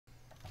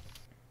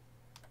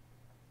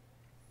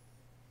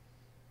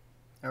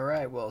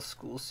Alright, well,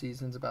 school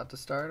season's about to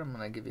start. I'm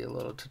going to give you a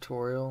little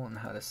tutorial on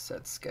how to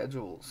set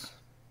schedules.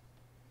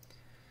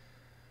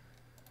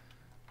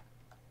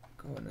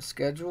 Go into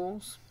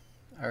schedules.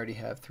 I already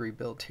have 3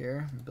 built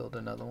here. Build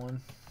another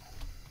one.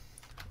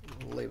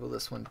 Label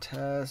this one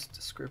test,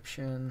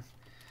 description,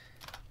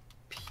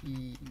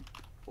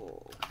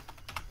 people.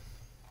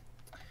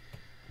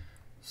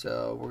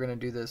 So we're going to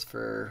do this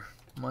for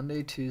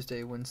Monday,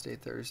 Tuesday, Wednesday,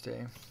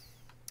 Thursday,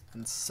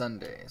 and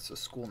Sunday. So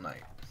school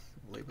night.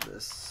 Label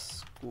this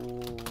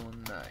school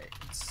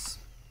nights.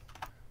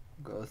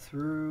 Go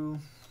through.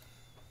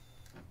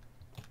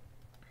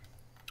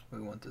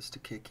 We want this to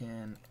kick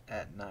in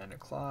at 9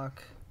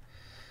 o'clock,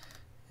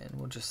 and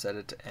we'll just set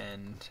it to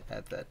end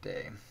at that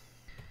day.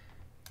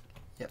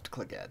 You have to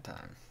click add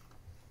time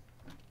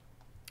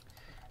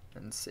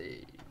and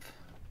save.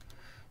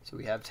 So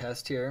we have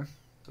test here,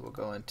 so we'll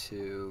go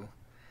into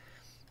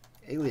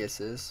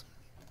aliases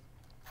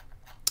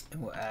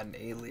and we'll add an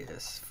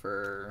alias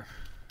for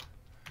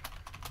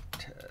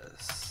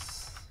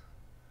test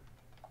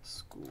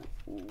school,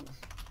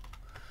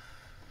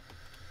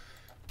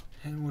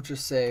 and we'll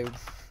just say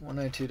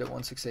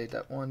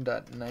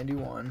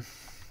 192.168.1.91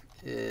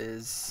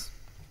 is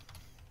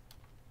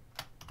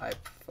iPhone.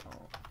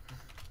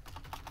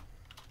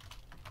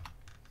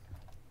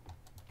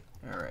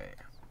 Alright.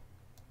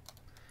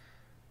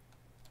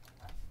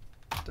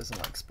 Doesn't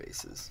like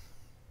spaces.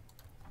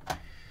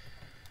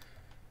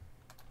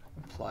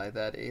 Apply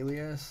that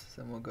alias,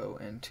 then we'll go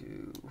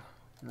into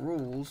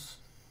rules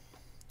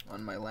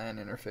on my LAN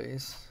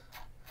interface.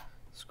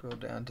 Scroll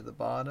down to the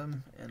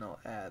bottom and I'll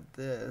add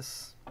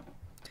this.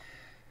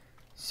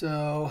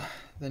 So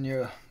then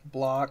your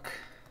block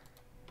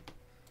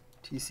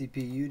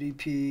TCP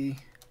UDP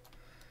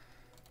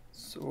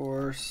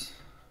source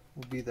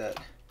will be that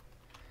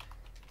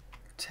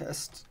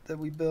test that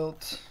we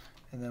built,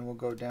 and then we'll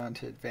go down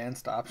to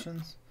advanced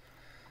options.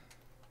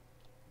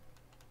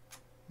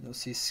 You'll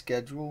see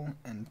schedule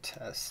and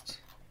test,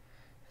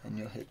 and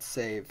you'll hit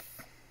save,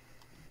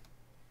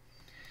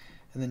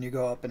 and then you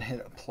go up and hit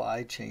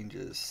apply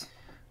changes.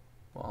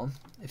 Well,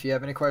 if you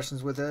have any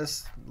questions with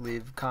this,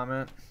 leave a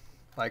comment,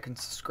 like, and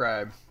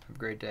subscribe. Have a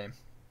great day.